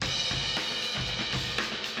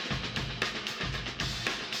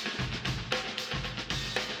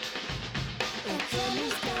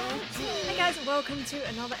welcome to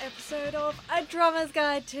another episode of A Drummer's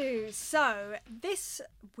Guide to. So, this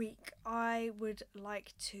week I would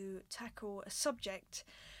like to tackle a subject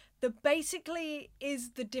that basically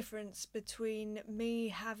is the difference between me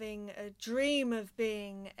having a dream of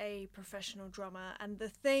being a professional drummer and the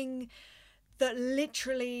thing that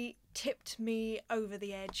literally tipped me over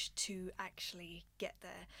the edge to actually get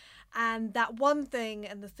there. And that one thing,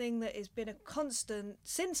 and the thing that has been a constant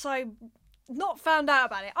since I not found out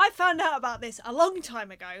about it. I found out about this a long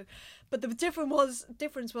time ago, but the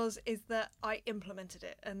difference was that I implemented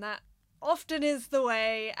it, and that often is the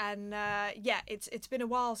way. And it's been a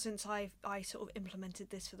while since I sort of implemented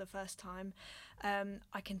this for the first time.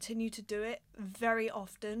 I continue to do it very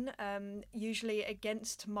often, usually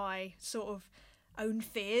against my sort of own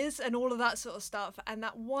fears and all of that sort of stuff. And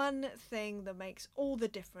that one thing that makes all the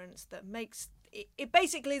difference, that makes it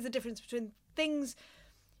basically is the difference between things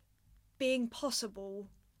being possible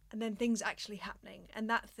and then things actually happening, and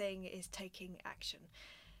that thing is taking action.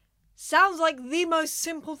 Sounds like the most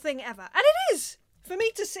simple thing ever, and it is for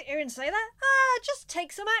me to sit here and say that. Just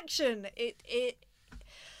take some action.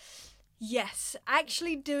 Yes,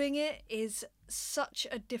 actually doing it is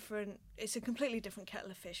it's a completely different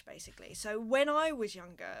kettle of fish, basically. So when I was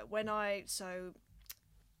younger,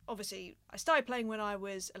 obviously I started playing when I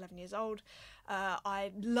was 11 years old.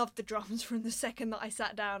 I loved the drums from the second that I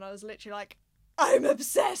sat down. I was literally like, I'm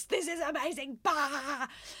obsessed, this is amazing, bah!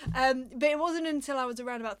 But it wasn't until I was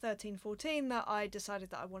around about 13, 14 that I decided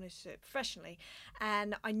that I wanted to do it professionally.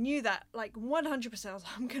 And I knew that, like, 100%, I was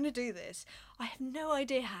like, I'm going to do this. I have no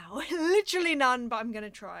idea how, literally none, but I'm going to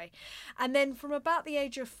try. And then from about the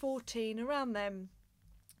age of 14, around then,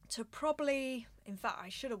 to probably, in fact, I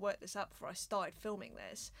should have worked this out before I started filming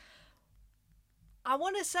this. I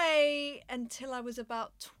want to say until I was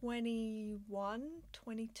about 21,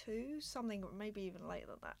 22, something, maybe even later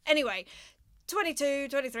than that. Anyway, 22,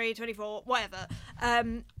 23, 24, whatever.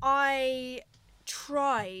 I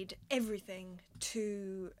tried everything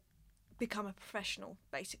to become a professional,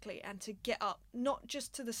 basically, and to get up, not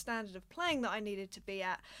just to the standard of playing that I needed to be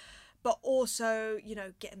at, but also,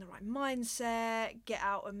 get in the right mindset, get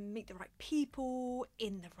out and meet the right people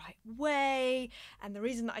in the right way. And the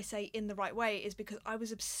reason that I say in the right way is because I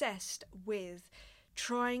was obsessed with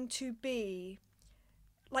trying to be,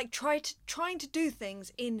 trying to do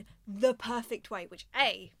things in the perfect way, which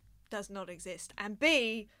A, does not exist, and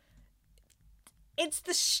B, it's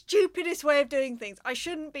the stupidest way of doing things. I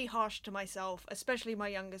shouldn't be harsh to myself, especially my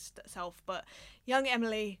youngest self, but young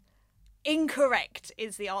Emily, incorrect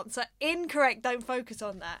is the answer. Incorrect. Don't focus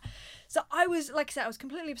on that. So I was, like I said, I was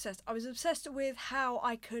completely obsessed. I was obsessed with how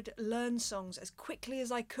I could learn songs as quickly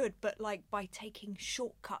as I could, but like by taking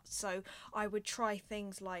shortcuts. So I would try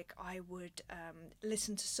things like I would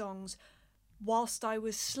listen to songs whilst I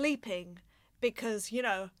was sleeping, because,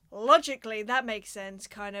 logically that makes sense,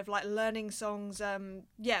 kind of like learning songs,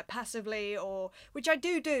 passively, or, which I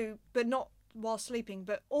do, but not while sleeping.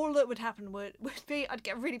 But all that would happen would be I'd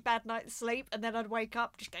get a really bad night's sleep, and then I'd wake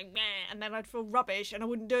up just going meh, and then I'd feel rubbish and I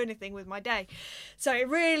wouldn't do anything with my day. So it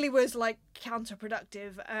really was like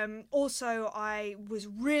counterproductive. Also, I was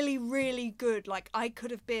really, really good. Like, I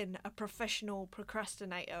could have been a professional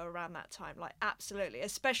procrastinator around that time, like absolutely,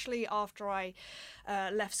 especially after I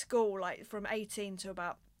left school, like from 18 to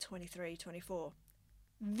about 23, 24.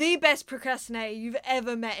 The best procrastinator you've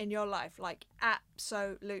ever met in your life, like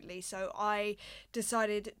absolutely. So I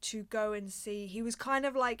decided to go and see, he was kind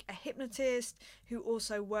of like a hypnotist who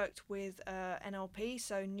also worked with NLP,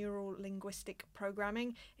 so neuro linguistic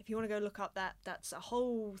programming. If you want to go look up that's a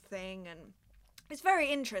whole thing, and it's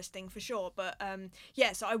very interesting for sure. But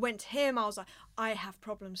so I went to him. I was like, I have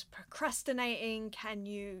problems procrastinating, can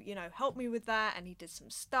you help me with that? And he did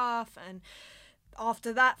some stuff, and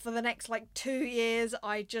after that, for the next 2 years,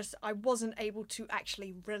 I wasn't able to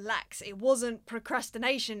actually relax. It wasn't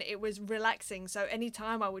procrastination, it was relaxing. So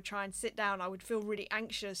anytime I would try and sit down, I would feel really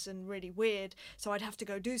anxious and really weird, so I'd have to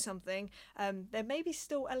go do something. There may be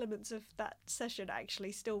still elements of that session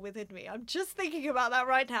actually still within me. I'm just thinking about that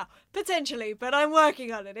right now, potentially, but I'm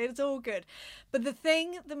working on it. It's all good. But the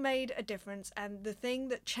thing that made a difference, and the thing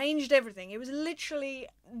that changed everything, it was literally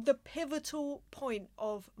the pivotal point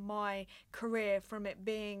of my career, from it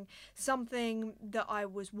being something that I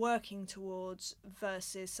was working towards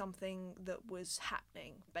versus something that was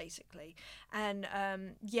happening, basically. And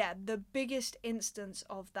the biggest instance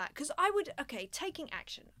of that, because taking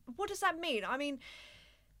action, what does that mean? I mean,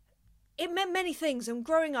 it meant many things, and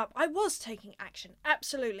growing up I was taking action,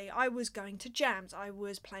 absolutely. I was going to jams, I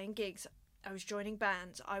was playing gigs, I was joining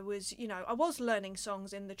bands, I was learning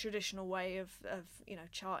songs in the traditional way of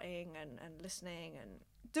charting and listening and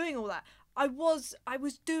doing all that. I was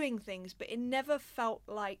doing things, but it never felt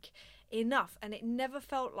like enough, and it never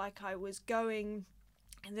felt like I was going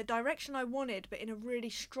in the direction I wanted, but in a really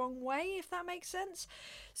strong way, if that makes sense.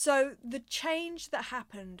 So the change that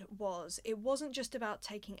happened was, it wasn't just about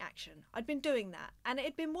taking action. I'd been doing that, and it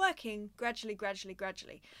had been working gradually.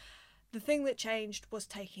 The thing that changed was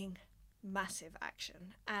taking massive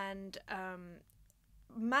action, and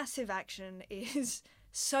massive action is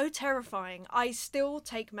so terrifying. I still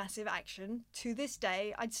take massive action to this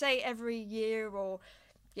day. I'd say every year, or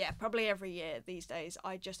yeah, probably every year these days.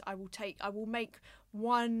 I will make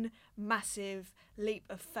one massive leap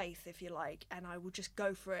of faith, if you like, and I will just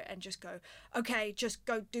go for it and just go, okay, just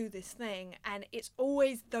go do this thing. And it's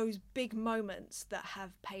always those big moments that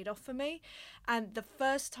have paid off for me. And the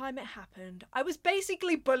first time it happened, I was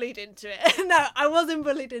basically bullied into it. No, I wasn't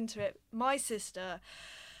bullied into it. My sister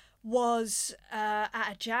was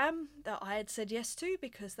at a jam that I had said yes to,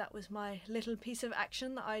 because that was my little piece of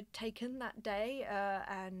action that I'd taken that day,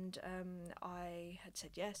 and I had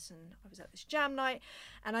said yes, and I was at this jam night,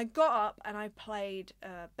 and I got up and I played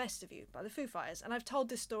Best of You by the Foo Fighters. And I've told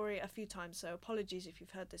this story a few times, so apologies if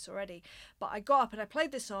you've heard this already, but I got up and I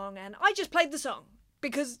played this song, and I just played the song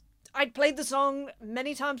because I'd played the song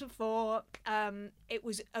many times before. It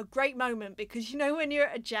was a great moment, because you know when you're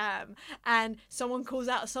at a jam and someone calls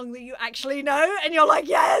out a song that you actually know and you're like,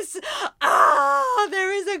 yes,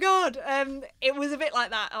 there is a God. It was a bit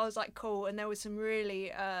like that. I was like, cool. And there was some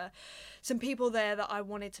really some people there that I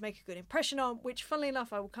wanted to make a good impression on, which funnily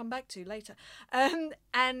enough I will come back to later. And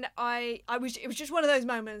it was just one of those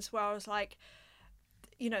moments where I was like,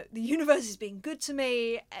 you know, the universe is being good to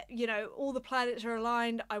me, you know, all the planets are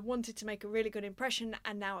aligned. I wanted to make a really good impression,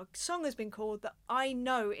 and now a song has been called that I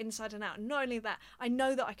know inside and out. And not only that, I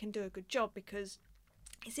know that I can do a good job because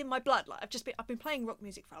it's in my blood. Like I've been playing rock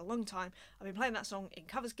music for a long time. I've been playing that song in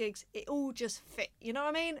covers gigs. It all just fit, you know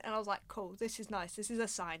what I mean? And I was like, cool, this is nice. This is a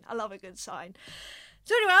sign. I love a good sign.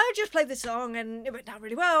 So anyway, I just played the song and it went down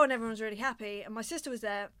really well and everyone was really happy. And my sister was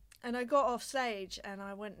there. And I got off stage and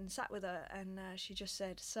I went and sat with her, and she just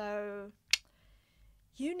said, so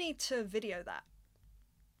you need to video that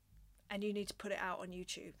and you need to put it out on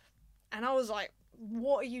YouTube. And I was like,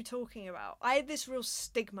 what are you talking about? I had this real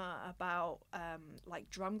stigma about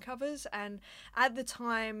like drum covers, and at the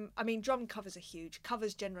time, I mean, drum covers are huge.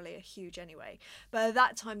 Covers generally are huge anyway. But at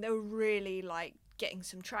that time, they were really like getting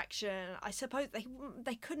some traction. I suppose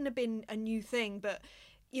they couldn't have been a new thing, but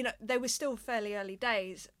you know, they were still fairly early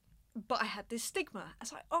days. But I had this stigma,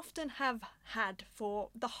 as I often have had for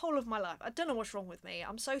the whole of my life. I don't know what's wrong with me.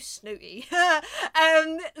 I'm so snooty.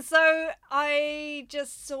 So I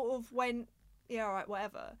just sort of went, yeah, all right,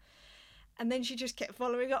 whatever. And then she just kept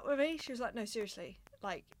following up with me. She was like, no, seriously.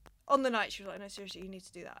 Like, on the night, she was like, no, seriously, you need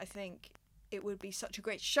to do that. I think it would be such a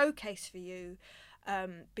great showcase for you,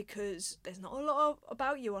 because there's not a lot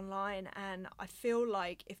about you online. And I feel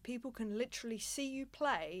like if people can literally see you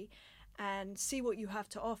play and see what you have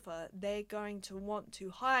to offer, they're going to want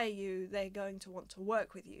to hire you, they're going to want to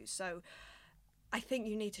work with you. So I think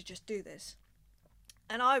you need to just do this.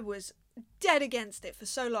 And I was dead against it for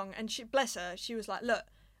so long, and she, bless her, she was like, look,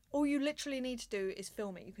 all you literally need to do is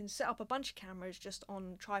film it. You can set up a bunch of cameras just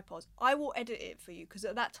on tripods. I will edit it for you, because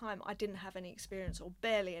at that time I didn't have any experience, or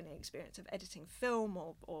barely any experience, of editing film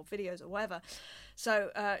or videos or whatever.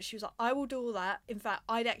 So she was like, I will do all that. In fact,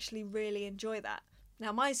 I'd actually really enjoy that.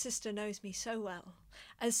 Now, my sister knows me so well.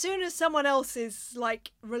 As soon as someone else is, like,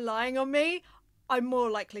 relying on me, I'm more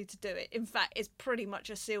likely to do it. In fact, it's pretty much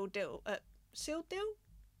a sealed deal. Sealed deal?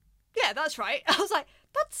 Yeah, that's right. I was like,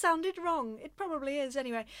 that sounded wrong. It probably is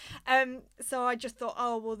anyway. So I just thought,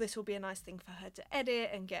 oh, well, this will be a nice thing for her to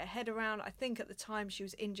edit and get her head around. I think at the time she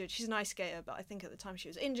was injured. She's an ice skater, but I think at the time she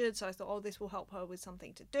was injured. So I thought, oh, this will help her with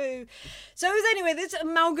something to do. So it was anyway, this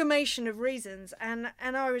amalgamation of reasons. And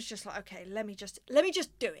I was just like, okay, let me just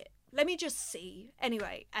do it. Let me just see.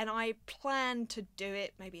 Anyway, and I planned to do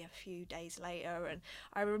it maybe a few days later. And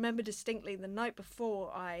I remember distinctly the night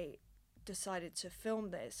before I decided to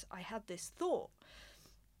film this, I had this thought.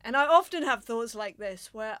 And I often have thoughts like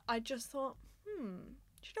this where I just thought, do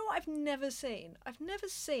you know what I've never seen? I've never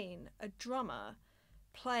seen a drummer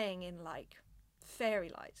playing in like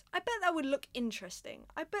fairy lights. I bet that would look interesting.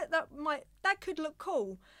 I bet that could look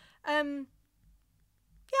cool. Yeah,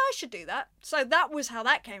 I should do that. So that was how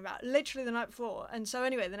that came about, literally the night before. And so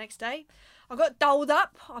anyway, the next day, I got dolled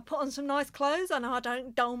up. I put on some nice clothes. I know I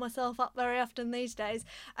don't doll myself up very often these days.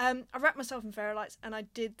 I wrapped myself in fairy lights and I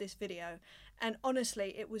did this video. And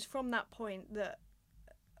honestly, it was from that point that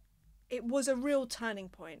it was a real turning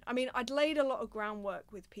point. I mean, I'd laid a lot of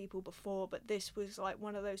groundwork with people before, but this was like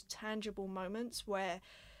one of those tangible moments where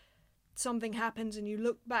something happens and you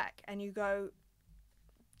look back and you go,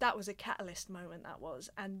 that was a catalyst moment, that was.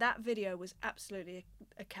 And that video was absolutely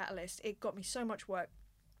a catalyst. It got me so much work.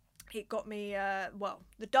 It got me,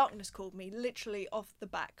 the darkness called me literally off the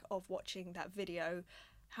back of watching that video.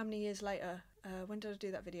 How many years later? When did I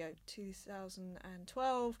do that video?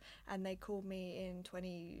 2012, and they called me in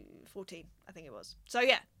 2014, I think it was. So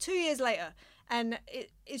yeah, 2 years later, and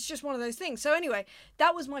it's just one of those things. So anyway,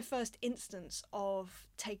 that was my first instance of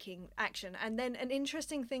taking action. And then an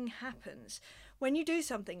interesting thing happens when you do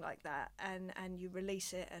something like that and you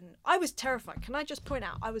release it. And I was terrified. Can I just point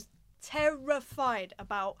out, I was terrified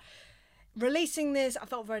about releasing this. I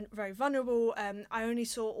felt very, very vulnerable. I only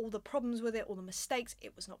saw all the problems with it, all the mistakes.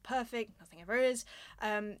 It was not perfect. Nothing ever is.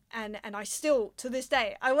 And I still, to this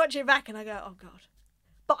day, I watch it back and I go, oh God.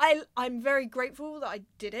 But I'm very grateful that I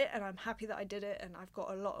did it, and I'm happy that I did it, and I've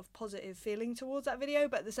got a lot of positive feeling towards that video.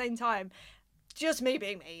 But at the same time, just me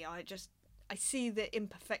being me, I see the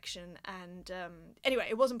imperfection, and anyway,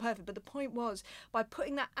 it wasn't perfect, but the point was, by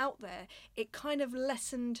putting that out there, it kind of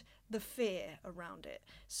lessened the fear around it.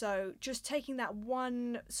 So just taking that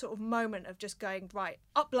one sort of moment of just going, right,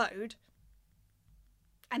 upload,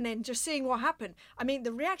 and then just seeing what happened. I mean,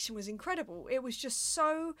 the reaction was incredible. It was just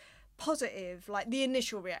so positive. Like, the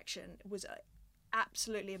initial reaction was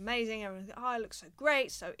absolutely amazing. Everyone thought, oh, it looks so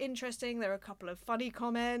great, so interesting. There were a couple of funny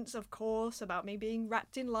comments, of course, about me being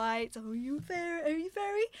wrapped in lights. Oh, are you a fairy? Are you a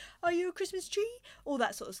fairy? Are you a Christmas tree? All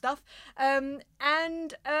that sort of stuff. Yeah,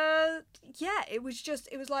 it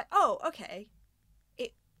was like, oh, okay,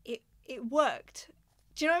 it worked.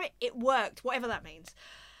 Do you know what I mean? It worked, whatever that means.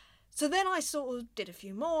 So then I sort of did a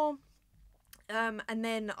few more, and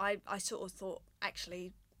then I sort of thought,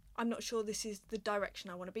 actually, I'm not sure this is the direction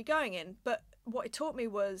I want to be going in. But what it taught me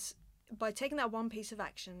was, by taking that one piece of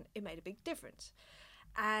action, it made a big difference.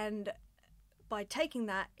 And by taking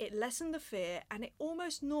that, it lessened the fear and it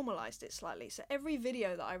almost normalized it slightly. So every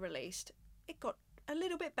video that I released, it got a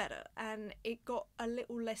little bit better and it got a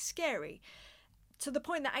little less scary, to the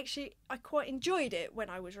point that actually I quite enjoyed it when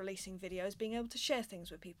I was releasing videos, being able to share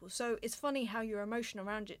things with people. So it's funny how your emotion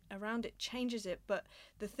around it changes it, but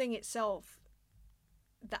the thing itself,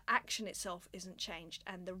 the action itself isn't changed,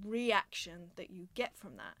 and the reaction that you get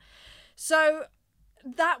from that. So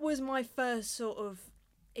that was my first sort of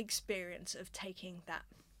experience of taking that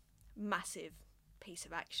massive piece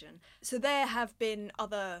of action. So there have been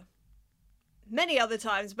many other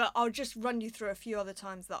times, but I'll just run you through a few other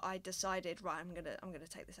times that I decided, right, I'm gonna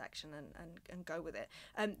take this action and go with it.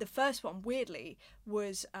 The first one, weirdly,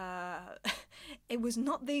 was it was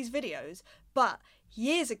not these videos, but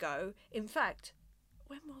years ago. In fact,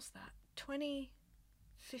 when was that?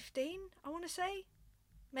 2015, I want to say,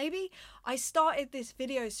 maybe. I started this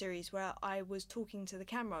video series where I was talking to the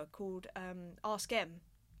camera called Ask M.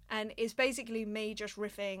 And it's basically me just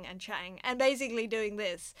riffing and chatting and basically doing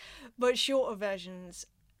this, but shorter versions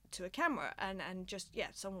to a camera. And just, yeah,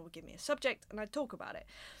 someone would give me a subject and I'd talk about it.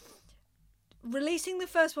 Releasing the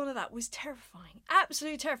first one of that was terrifying,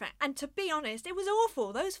 absolutely terrifying. And to be honest, it was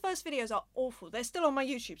awful. Those first videos are awful. They're still on my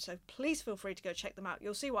YouTube, so please feel free to go check them out.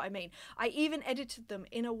 You'll see what I mean. I even edited them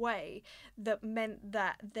in a way that meant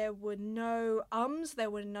that there were no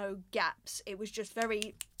there were no gaps. It was just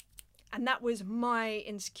very... And that was my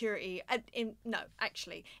insecurity. No,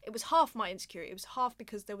 actually, it was half my insecurity. It was half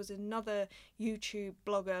because there was another YouTube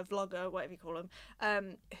blogger, vlogger, whatever you call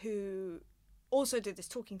them, who also did this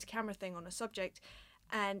talking to camera thing on a subject,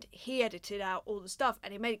 and he edited out all the stuff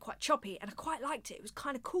and it made it quite choppy, and I quite liked it. It was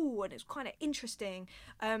kind of cool and it was kind of interesting.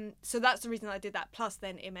 So that's the reason I did that. Plus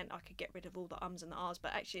then it meant I could get rid of all the ums and the ahs,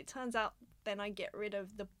 but actually it turns out then I get rid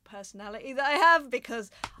of the personality that I have, because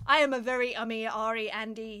I am a very Ari,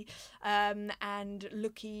 Andy, and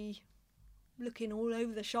looking all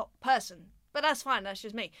over the shop person. But that's fine, that's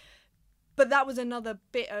just me. But that was another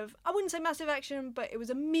bit of, I wouldn't say massive action, but it was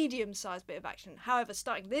a medium-sized bit of action. However,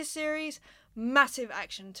 starting this series, massive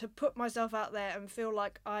action to put myself out there and feel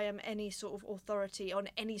like I am any sort of authority on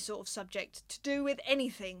any sort of subject to do with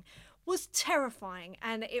anything was terrifying.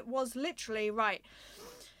 And it was literally, right,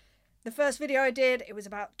 the first video I did, it was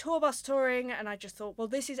about tour bus touring, and I just thought, well,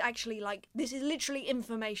 this is literally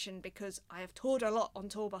information, because I have toured a lot on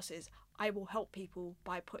tour buses. I will help people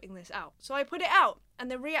by putting this out. So I put it out, and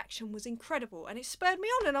the reaction was incredible, and it spurred me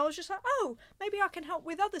on, and I was just like, oh, maybe I can help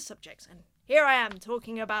with other subjects. And here I am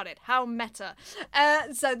talking about it. How meta.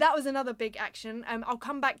 So that was another big action. I'll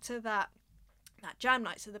come back to that that jam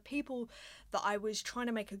night. So the people that I was trying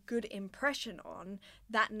to make a good impression on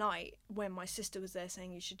that night when my sister was there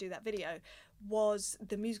saying you should do that video was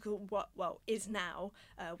the musical, is now,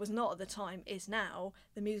 was not at the time, is now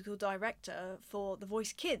the musical director for The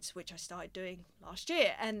Voice Kids, which I started doing last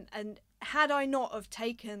year. And had I not have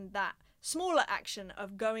taken that smaller action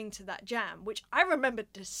of going to that jam, which I remember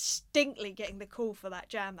distinctly getting the call for that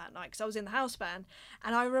jam that night because I was in the house band,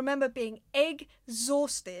 and I remember being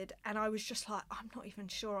exhausted and I was just like, I'm not even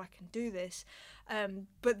sure I can do this.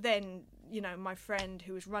 But then, you know, my friend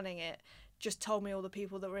who was running it just told me all the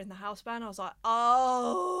people that were in the house band. I was like,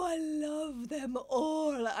 oh, I love them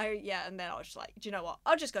all. And then I was just like, do you know what?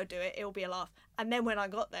 I'll just go do it. It'll be a laugh. And then when I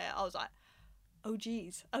got there, I was like, oh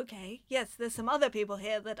geez, okay, yes, there's some other people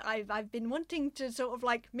here that I've been wanting to sort of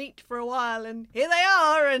like meet for a while, and here they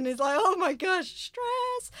are, and it's like, oh my gosh,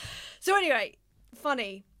 stress. So anyway,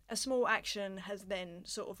 funny, a small action has then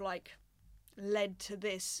sort of like led to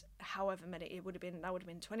this, however many it would have been, that would have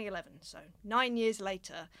been 2011, so 9 years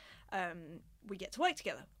later, we get to work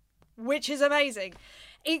together, which is amazing.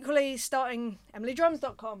 Equally, starting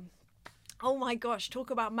EmilyDrums.com. Oh my gosh, talk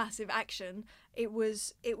about massive action. It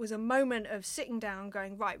was a moment of sitting down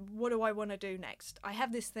going, right, what do I want to do next? I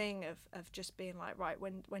have this thing of just being like, right,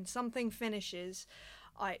 when something finishes,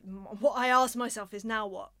 what I ask myself is, now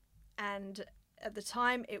what? And at the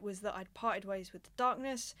time, it was that I'd parted ways with the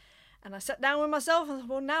darkness, and I sat down with myself and thought,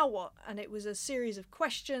 well, now what? And it was a series of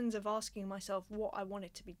questions of asking myself what I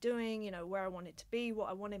wanted to be doing, you know, where I wanted to be, what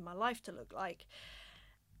I wanted my life to look like.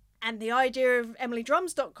 And the idea of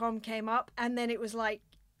EmilyDrums.com came up, and then it was like,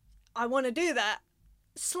 I want to do that.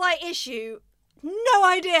 Slight issue, no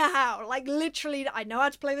idea how. Like, literally, I know how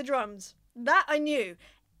to play the drums. That I knew.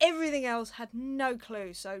 Everything else had no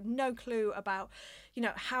clue. So no clue about, you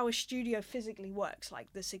know, how a studio physically works,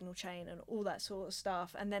 like the signal chain and all that sort of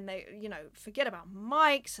stuff. And then they, you know, forget about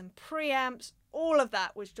mics and preamps. All of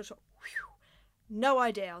that was just, whew, no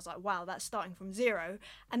idea. I was like, wow, that's starting from zero.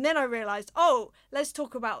 And then I realized, oh, let's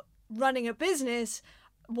talk about running a business.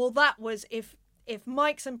 Well, that was if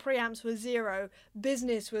mics and preamps were zero,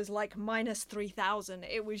 business was like minus 3,000.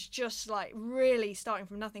 It was just like really starting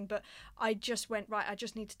from nothing. But I just went, right, I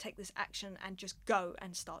just need to take this action and just go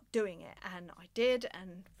and start doing it. And I did.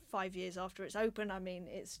 And 5 years after it's open, I mean,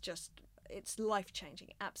 it's life-changing,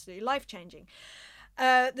 absolutely life-changing.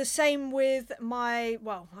 The same with my,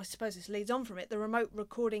 well, I suppose this leads on from it, the remote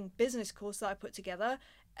recording business course that I put together.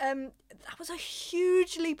 That was a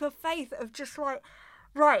huge leap of faith of just like,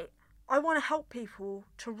 right, I want to help people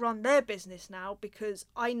to run their business now because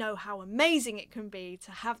I know how amazing it can be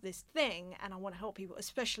to have this thing, and I want to help people,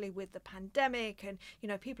 especially with the pandemic and, you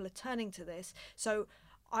know, people are turning to this. So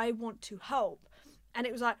I want to help. And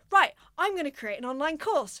it was like, right, I'm going to create an online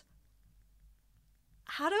course.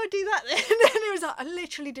 How do I do that then? And it was like, I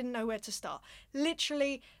literally didn't know where to start.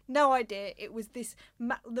 Literally no idea. It was this,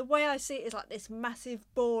 the way I see it is like this massive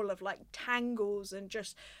ball of like tangles and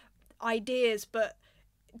just ideas, but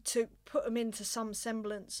to put them into some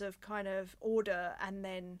semblance of kind of order and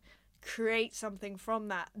then create something from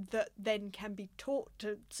that then can be taught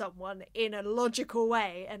to someone in a logical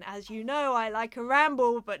way. And as you know, I like a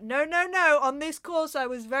ramble, but no, on this course I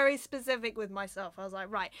was very specific with myself. I was like,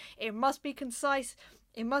 right, it must be concise,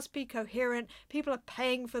 it must be coherent, people are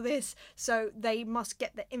paying for this, so they must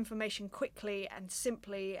get the information quickly and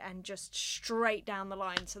simply and just straight down the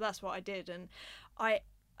line. So that's what I did. And I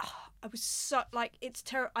was so like, it's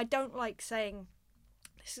terrible. I don't like saying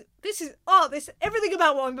this everything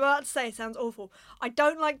about what I'm about to say sounds awful. I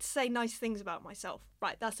don't like to say nice things about myself.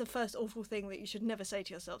 Right, that's the first awful thing that you should never say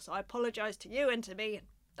to yourself. So I apologize to you and to me, and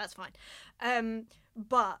that's fine.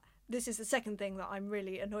 But this is the second thing that I'm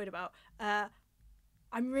really annoyed about.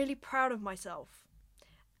 I'm really proud of myself,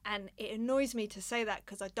 and it annoys me to say that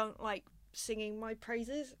because I don't like singing my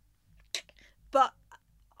praises, but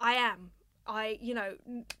I am. You know,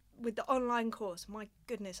 with the online course, my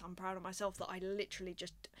goodness, I'm proud of myself that I literally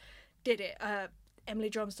just did it.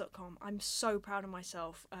 EmilyDrums.com. I'm so proud of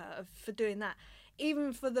myself for doing that.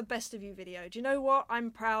 Even for the Best of You video. Do you know what?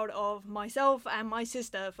 I'm proud of myself and my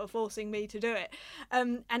sister for forcing me to do it.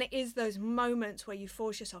 And it is those moments where you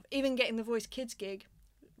force yourself. Even getting the Voice Kids gig,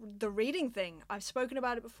 the reading thing, I've spoken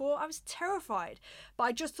about it before. I was terrified, but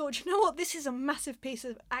I just thought, you know what, this is a massive piece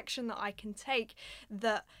of action that I can take,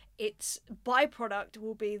 that its byproduct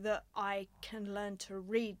will be that I can learn to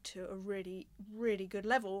read to a really, really good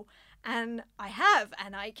level. And I have,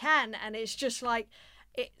 and I can, and it's just like,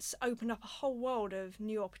 it's opened up a whole world of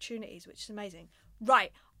new opportunities, which is amazing.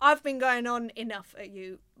 Right, I've been going on enough at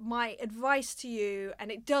you. My advice to you,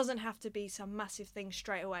 and it doesn't have to be some massive thing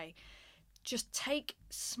straight away, just take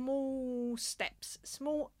small steps,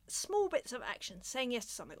 small bits of action, saying yes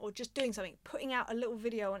to something, or just doing something, putting out a little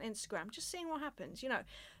video on Instagram, just seeing what happens. You know,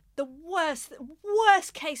 the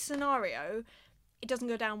worst case scenario, it doesn't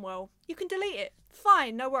go down well, you can delete it.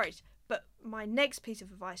 Fine, no worries. But my next piece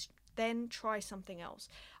of advice, then try something else.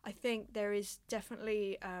 I think there is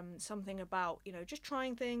definitely something about, you know, just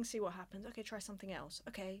trying things, see what happens. Okay, try something else.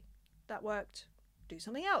 Okay, that worked. Do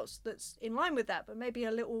something else that's in line with that, but maybe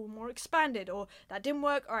a little more expanded. Or that didn't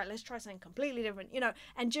work, all right, let's try something completely different, you know,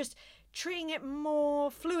 and just treating it more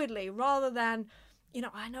fluidly rather than, you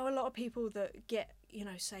know, I know a lot of people that get, you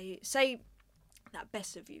know, say that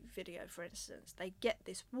best of you video, for instance, they get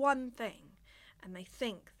this one thing and they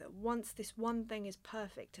think that once this one thing is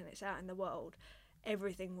perfect and it's out in the world,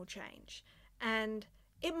 everything will change. And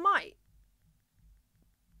it might.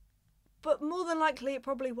 But more than likely, it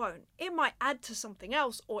probably won't. It might add to something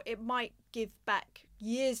else, or it might give back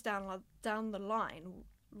years down the line,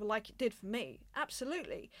 like it did for me.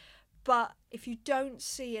 Absolutely. But if you don't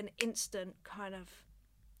see an instant kind of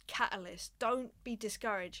catalyst, don't be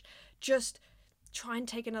discouraged. Just try and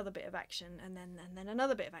take another bit of action, and then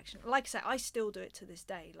another bit of action. Like I said, I still do it to this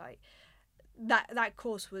day. Like that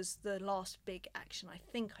course was the last big action I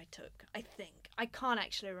think I took. I can't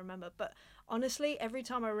actually remember, but honestly, every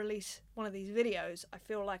time I release one of these videos, I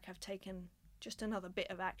feel like I've taken just another bit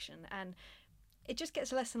of action, and it just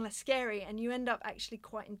gets less and less scary, and you end up actually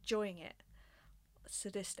quite enjoying it.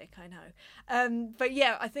 Sadistic, I know. But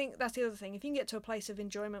yeah, I think that's the other thing. If you can get to a place of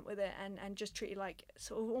enjoyment with it and just treat it like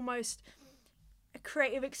sort of almost a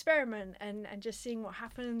creative experiment and just seeing what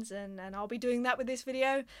happens, and I'll be doing that with this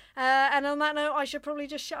video. And on that note, I should probably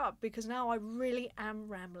just shut up because now I really am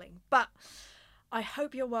rambling. But I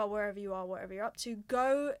hope you're well wherever you are, whatever you're up to.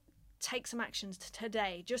 Go take some actions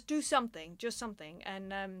today. Just do something,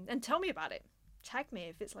 and tell me about it. Tag me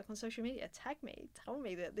if it's like on social media. Tag me. Tell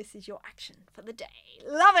me that this is your action for the day.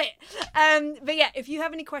 Love it. But yeah, if you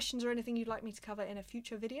have any questions or anything you'd like me to cover in a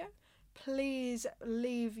future video, please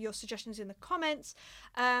leave your suggestions in the comments.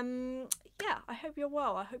 Yeah, I hope you're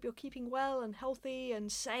well. I hope you're keeping well and healthy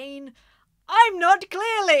and sane. I'm not,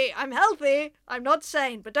 clearly. I'm healthy. I'm not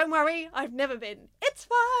sane. But don't worry, I've never been. It's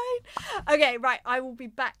fine. Okay, right. I will be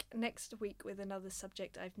back next week with another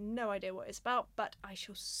subject. I have no idea what it's about, but I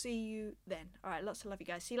shall see you then. All right, lots of love, you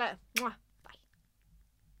guys. See you later. Mwah. Bye.